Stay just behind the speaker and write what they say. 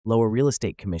Lower real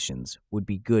estate commissions would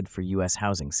be good for U.S.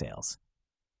 housing sales.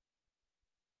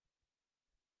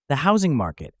 The housing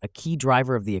market, a key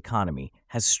driver of the economy,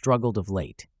 has struggled of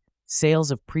late.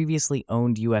 Sales of previously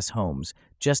owned U.S. homes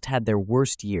just had their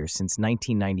worst year since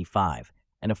 1995,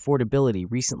 and affordability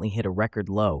recently hit a record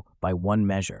low by one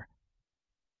measure.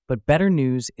 But better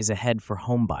news is ahead for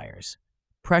homebuyers.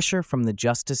 Pressure from the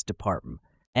Justice Department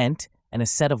and a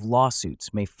set of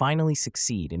lawsuits may finally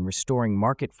succeed in restoring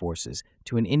market forces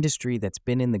to an industry that's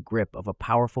been in the grip of a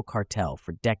powerful cartel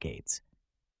for decades.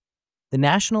 The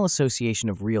National Association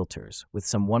of Realtors, with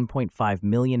some 1.5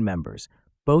 million members,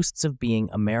 boasts of being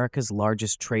America's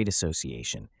largest trade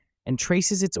association and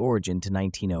traces its origin to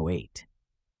 1908.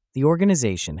 The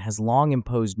organization has long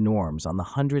imposed norms on the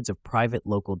hundreds of private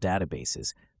local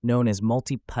databases known as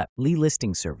multi-party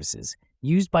listing services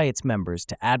used by its members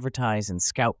to advertise and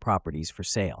scout properties for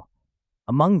sale.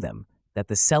 Among them, that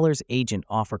the seller's agent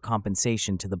offer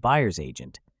compensation to the buyer's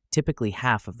agent, typically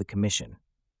half of the commission.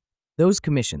 Those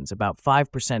commissions, about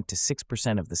 5% to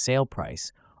 6% of the sale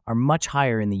price, are much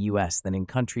higher in the U.S. than in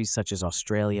countries such as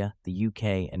Australia, the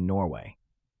U.K., and Norway.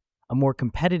 A more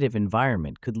competitive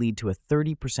environment could lead to a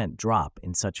 30% drop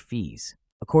in such fees,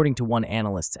 according to one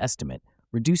analyst's estimate,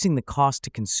 reducing the cost to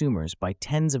consumers by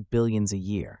tens of billions a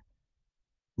year.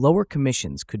 Lower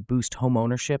commissions could boost home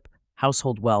ownership,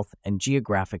 household wealth, and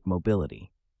geographic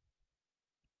mobility.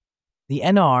 The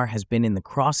NAR has been in the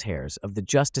crosshairs of the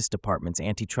Justice Department's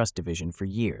Antitrust Division for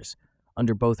years,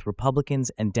 under both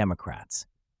Republicans and Democrats.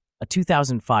 A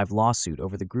 2005 lawsuit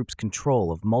over the group's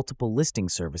control of multiple listing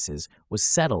services was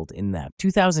settled in that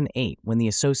 2008 when the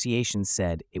association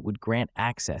said it would grant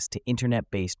access to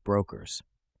internet-based brokers.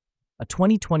 A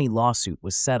 2020 lawsuit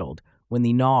was settled when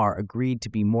the NAR agreed to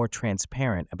be more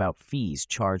transparent about fees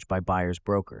charged by buyers'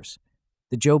 brokers.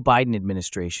 The Joe Biden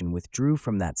administration withdrew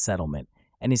from that settlement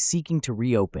and is seeking to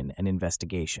reopen an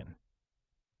investigation.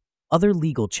 Other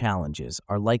legal challenges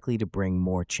are likely to bring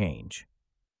more change.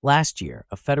 Last year,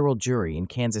 a federal jury in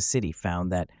Kansas City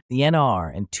found that the NAR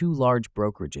and two large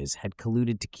brokerages had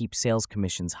colluded to keep sales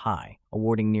commissions high,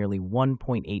 awarding nearly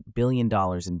 $1.8 billion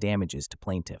in damages to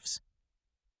plaintiffs.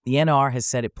 The NAR has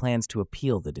said it plans to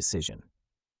appeal the decision.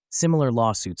 Similar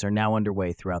lawsuits are now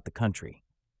underway throughout the country.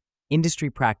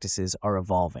 Industry practices are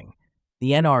evolving.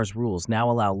 The NAR's rules now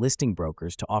allow listing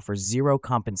brokers to offer zero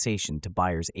compensation to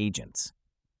buyers' agents.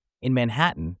 In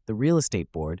Manhattan, the Real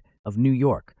Estate Board of New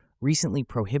York recently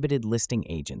prohibited listing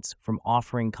agents from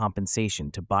offering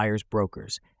compensation to buyers'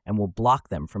 brokers and will block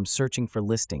them from searching for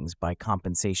listings by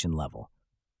compensation level.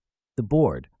 The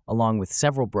board, along with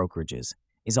several brokerages,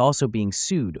 is also being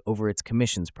sued over its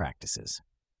commissions practices.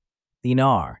 The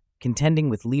NAR, contending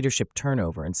with leadership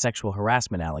turnover and sexual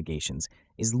harassment allegations,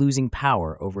 is losing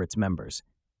power over its members.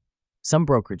 Some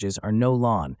brokerages are no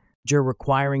longer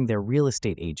requiring their real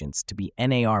estate agents to be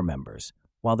NAR members,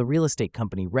 while the real estate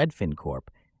company Redfin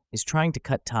Corp is trying to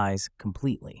cut ties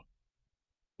completely.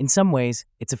 In some ways,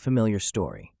 it's a familiar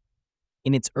story.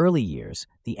 In its early years,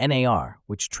 the NAR,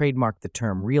 which trademarked the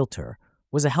term realtor,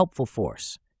 was a helpful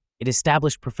force. It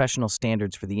established professional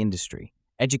standards for the industry,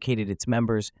 educated its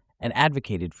members, and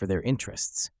advocated for their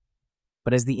interests.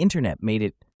 But as the internet made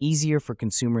it easier for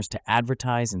consumers to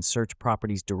advertise and search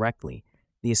properties directly,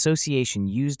 the association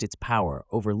used its power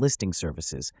over listing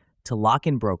services to lock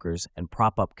in brokers and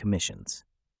prop up commissions.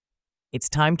 It's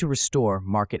time to restore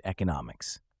market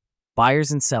economics.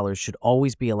 Buyers and sellers should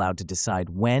always be allowed to decide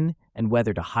when and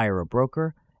whether to hire a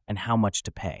broker and how much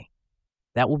to pay.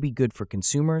 That will be good for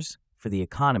consumers, for the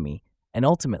economy, and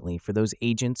ultimately for those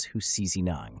agents who seize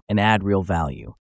and add real value.